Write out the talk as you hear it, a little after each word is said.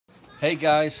Hey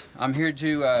guys, I'm here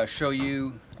to show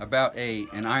you about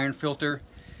an iron filter.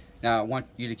 Now I want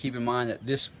you to keep in mind that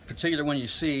this particular one you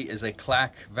see is a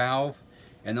clack valve,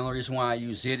 and the only reason why I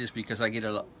use it is because I get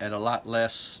it at a lot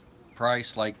less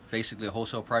price, like basically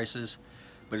wholesale prices,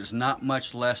 but it's not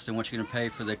much less than what you're going to pay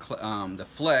for the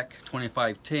Fleck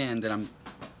 2510 that I'm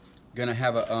going to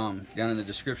have down in the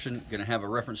description, going to have a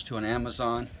reference to on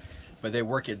Amazon, but they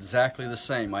work exactly the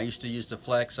same. I used to use the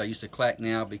Flex, I use the clack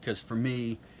now because for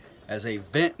me, as a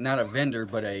not a vendor,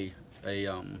 but a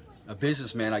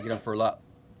businessman, I get them for a lot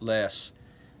less.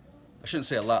 I shouldn't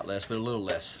say a lot less, but a little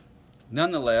less.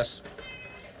 Nonetheless,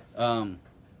 I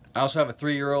also have a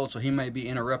 3-year-old, so he may be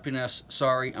interrupting us.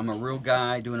 Sorry, I'm a real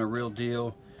guy doing a real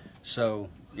deal. So,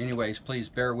 anyways, please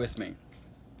bear with me.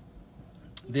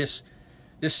 This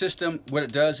system, what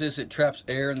it does is it traps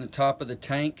air in the top of the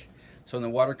tank. So when the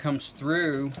water comes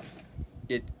through,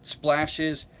 it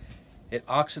splashes. It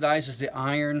oxidizes the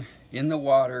iron in the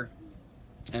water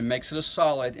and makes it a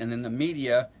solid, and then the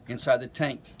media inside the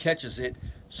tank catches it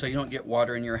so you don't get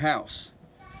water in your house.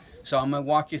 So I'm going to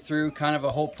walk you through kind of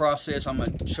a whole process. I'm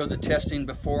going to show the testing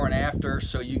before and after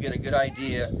so you get a good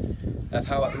idea of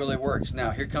how it really works.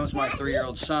 Now here comes my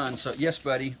 3-year-old son. So yes,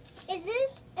 buddy. Is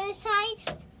this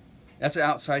inside? That's an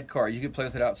outside car. You can play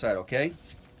with it outside, okay?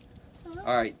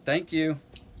 Alright, thank you.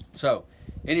 So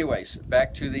anyways,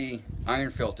 back to the iron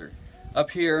filter.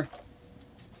 Up here,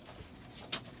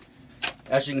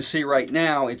 as you can see right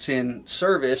now, it's in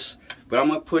service, but I'm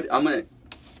gonna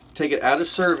take it out of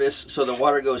service so the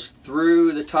water goes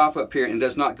through the top up here and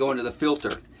does not go into the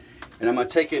filter. And I'm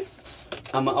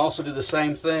gonna also do the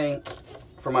same thing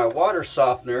for my water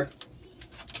softener,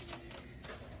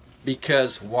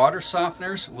 because water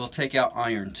softeners will take out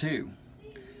iron too.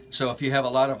 So if you have a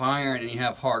lot of iron and you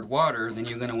have hard water, then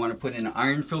you're going to want to put in an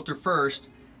iron filter first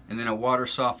and then a water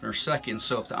softener second.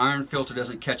 So if the iron filter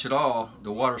doesn't catch it all,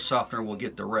 the water softener will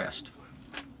get the rest.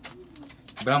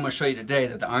 But I'm going to show you today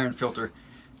that the iron filter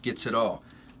gets it all.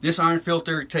 This iron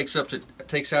filter takes out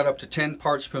up to 10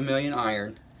 parts per million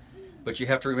iron, but you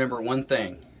have to remember one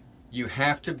thing. Your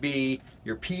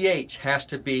pH has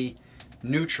to be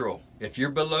neutral. If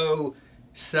you're below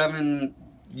 7,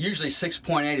 usually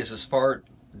 6.8 is as far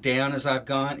down as I've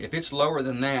gone. If it's lower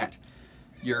than that,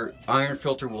 your iron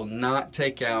filter will not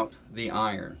take out the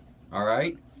iron.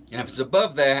 Alright? And if it's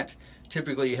above that,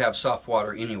 typically you have soft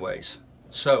water anyways.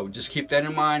 So just keep that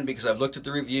in mind, because I've looked at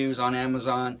the reviews on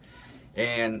Amazon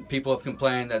and people have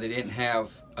complained that they didn't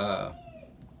have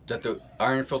that the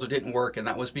iron filter didn't work, and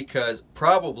that was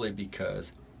probably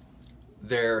because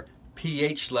their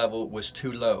pH level was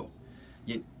too low.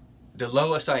 The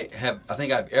lowest I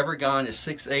think I've ever gone is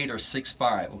 6.8 or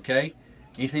 6.5, okay?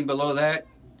 Anything below that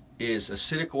is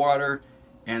acidic water,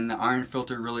 and the iron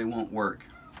filter really won't work.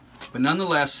 But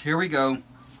nonetheless, here we go.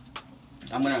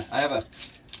 I have a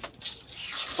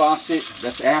faucet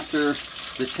that's after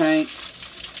the tank,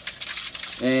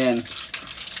 and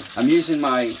I'm using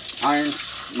my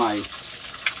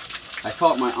I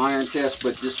call it my iron test,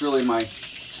 but just really my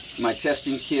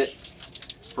testing kit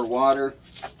for water.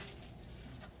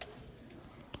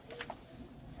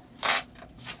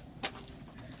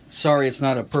 Sorry, it's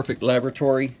not a perfect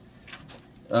laboratory,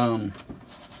 but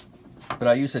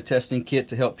I use a testing kit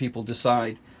to help people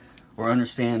decide or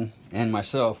understand, and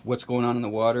myself, what's going on in the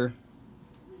water.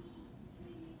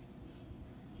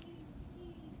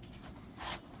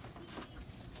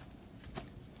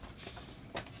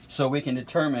 So we can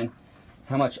determine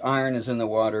how much iron is in the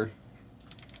water,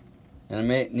 and I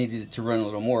may need it to run a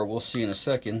little more. We'll see in a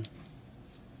second.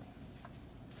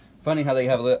 Funny how they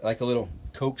have like a little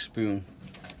Coke spoon.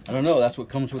 I don't know, that's what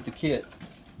comes with the kit.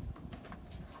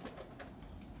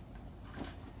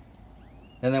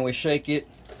 And then we shake it.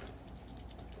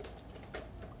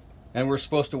 And we're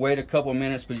supposed to wait a couple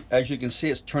minutes, but as you can see,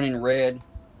 it's turning red.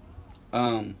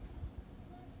 I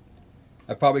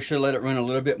probably should have let it run a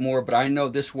little bit more, but I know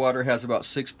this water has about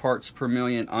 6 parts per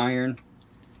million iron.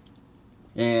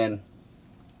 And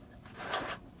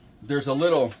there's a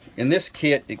little, in this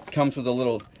kit, it comes with a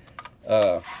little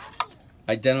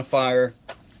identifier.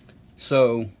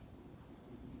 So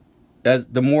as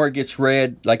the more it gets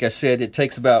red, like I said, it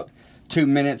takes about 2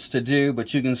 minutes to do,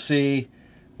 but you can see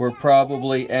we're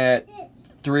probably at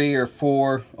 3 or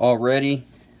 4 already.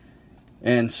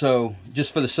 And so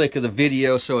just for the sake of the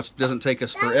video, so it doesn't take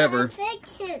us forever.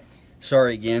 Fix it.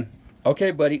 Sorry again.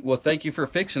 Okay, buddy. Well, thank you for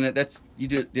fixing it. You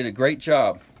did a great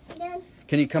job. Dad.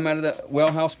 Can you come out of the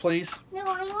well house, please? No,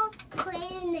 I won't play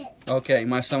in it. Okay,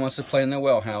 my son wants to play in the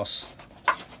well house.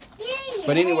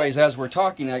 But anyways, as we're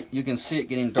talking, you can see it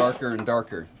getting darker and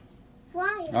darker.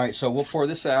 Why? All right, so we'll pour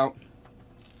this out.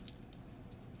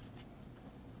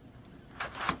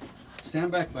 stand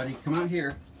back, buddy. Come out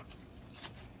here.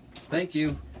 Thank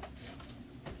you.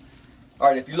 All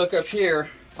right, if you look up here,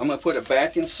 I'm going to put it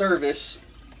back in service.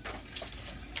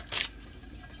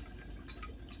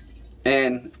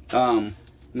 And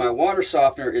my water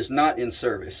softener is not in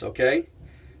service, okay?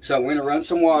 So we're going to run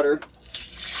some water.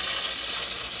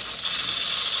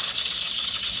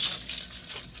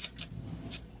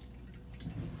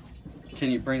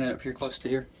 Can you bring that up here close to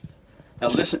here? Now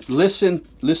listen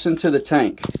to the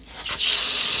tank.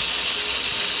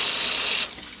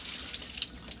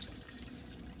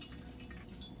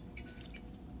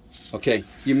 Okay,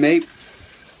 you may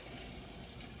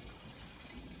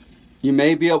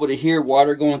be able to hear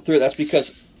water going through. That's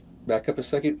because, back up a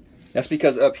second. That's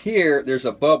because up here there's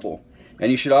a bubble,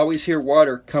 and you should always hear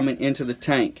water coming into the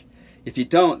tank. If you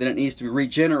don't, then it needs to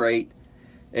regenerate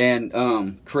and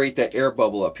create that air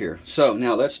bubble up here. So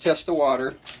now let's test the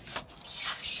water.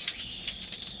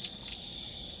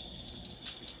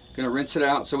 Going to rinse it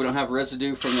out so we don't have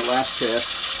residue from the last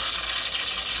test.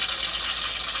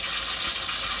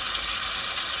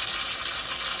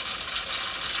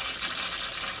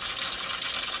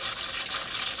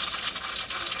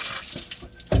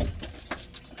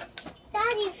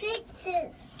 Daddy, fix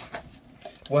this.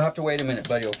 We'll have to wait a minute,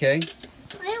 buddy, okay?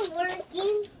 Are you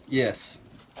working? Yes.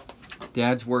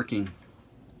 Dad's working.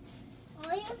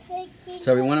 Are you fixing?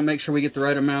 So we want to make sure we get the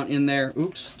right amount in there.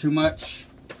 Oops, too much.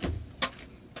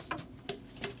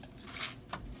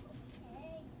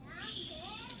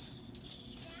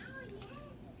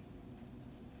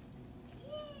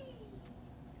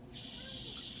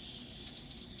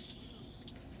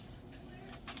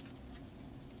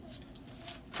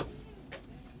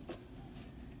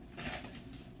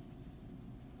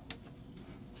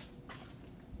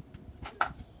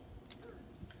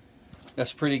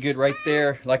 That's pretty good right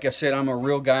there. Like I said, I'm a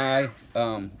real guy.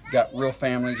 Got real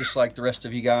family just like the rest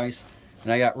of you guys.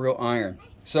 And I got real iron.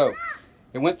 So,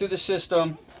 it went through the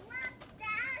system.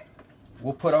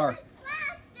 We'll put our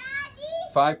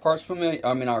 5 parts per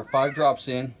million, our 5 drops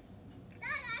in.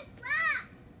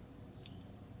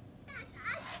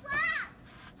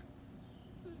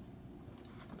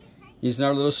 Using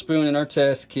our little spoon in our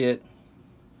test kit.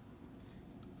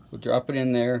 We'll drop it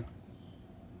in there.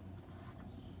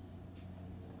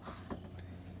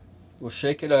 We'll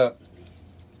shake it up.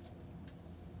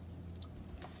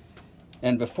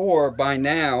 And by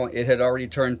now, it had already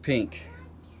turned pink.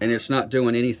 And it's not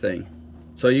doing anything.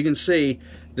 So you can see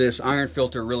this iron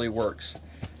filter really works.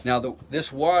 Now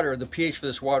this water, the pH for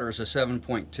this water is a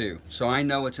 7.2. So I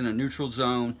know it's in a neutral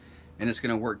zone and it's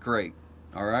going to work great.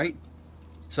 Alright?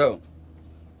 So,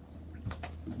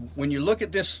 when you look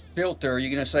at this filter,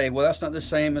 you're going to say, well, that's not the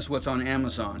same as what's on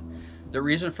Amazon. The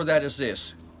reason for that is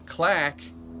this. Clack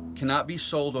cannot be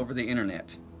sold over the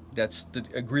internet. That's the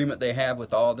agreement they have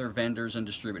with all their vendors and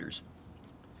distributors.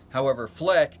 However,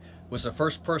 Fleck was the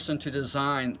first person to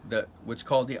design what's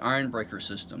called the iron breaker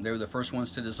system. They were the first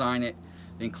ones to design it.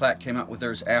 Then Clack came out with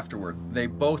theirs afterward. They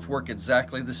both work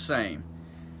exactly the same.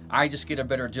 I just get a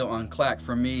better deal on Clack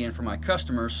for me and for my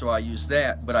customers, so I use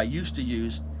that. But I used to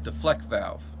use the Fleck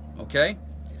valve. Okay?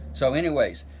 So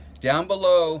anyways, down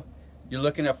below, you're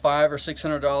looking at $500 or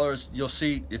 $600. You'll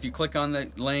see, if you click on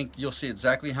the link, you'll see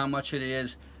exactly how much it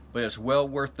is, but it's well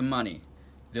worth the money.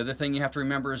 The other thing you have to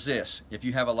remember is this. If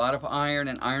you have a lot of iron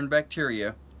and iron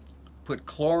bacteria, put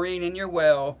chlorine in your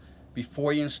well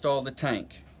before you install the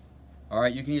tank.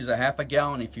 Alright, you can use a half a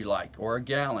gallon if you like, or a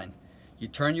gallon. You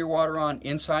turn your water on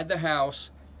inside the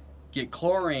house, get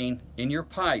chlorine in your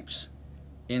pipes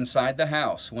inside the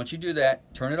house. Once you do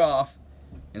that, turn it off,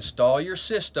 install your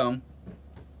system,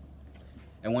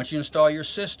 and once you install your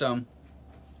system,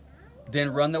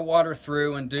 then run the water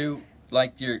through and do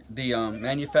like the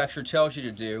manufacturer tells you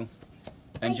to do,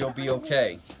 and you'll be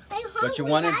okay. What you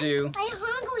want to do, I'm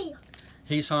hungry.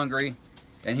 He's hungry,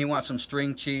 and he wants some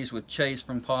string cheese with Chase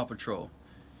from Paw Patrol.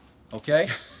 Okay?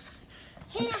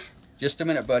 Here. Just a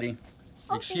minute, buddy.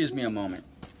 Okay. Excuse me a moment.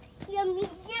 Yummy,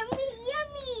 yummy,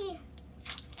 yummy.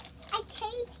 I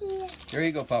taste it. There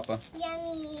you go, Papa.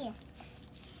 Yummy.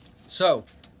 So,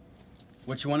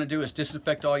 what you want to do is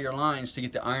disinfect all your lines to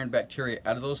get the iron bacteria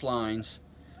out of those lines,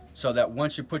 so that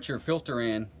once you put your filter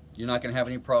in, you're not going to have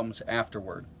any problems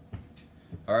afterward.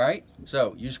 Alright?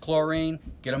 So, use chlorine,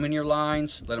 get them in your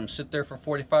lines, let them sit there for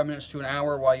 45 minutes to an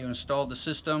hour while you install the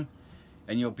system,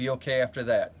 and you'll be okay after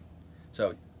that.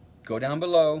 So, go down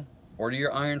below, order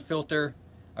your iron filter.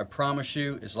 I promise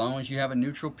you, as long as you have a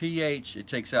neutral pH, it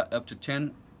takes out up to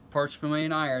 10 parts per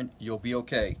million iron, you'll be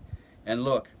okay. And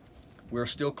look, we're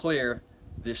still clear.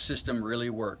 This system really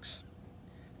works.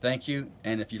 Thank you,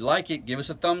 and if you like it, give us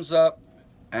a thumbs up,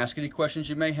 ask any questions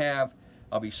you may have,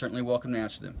 I'll be certainly welcome to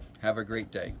answer them. Have a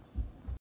great day.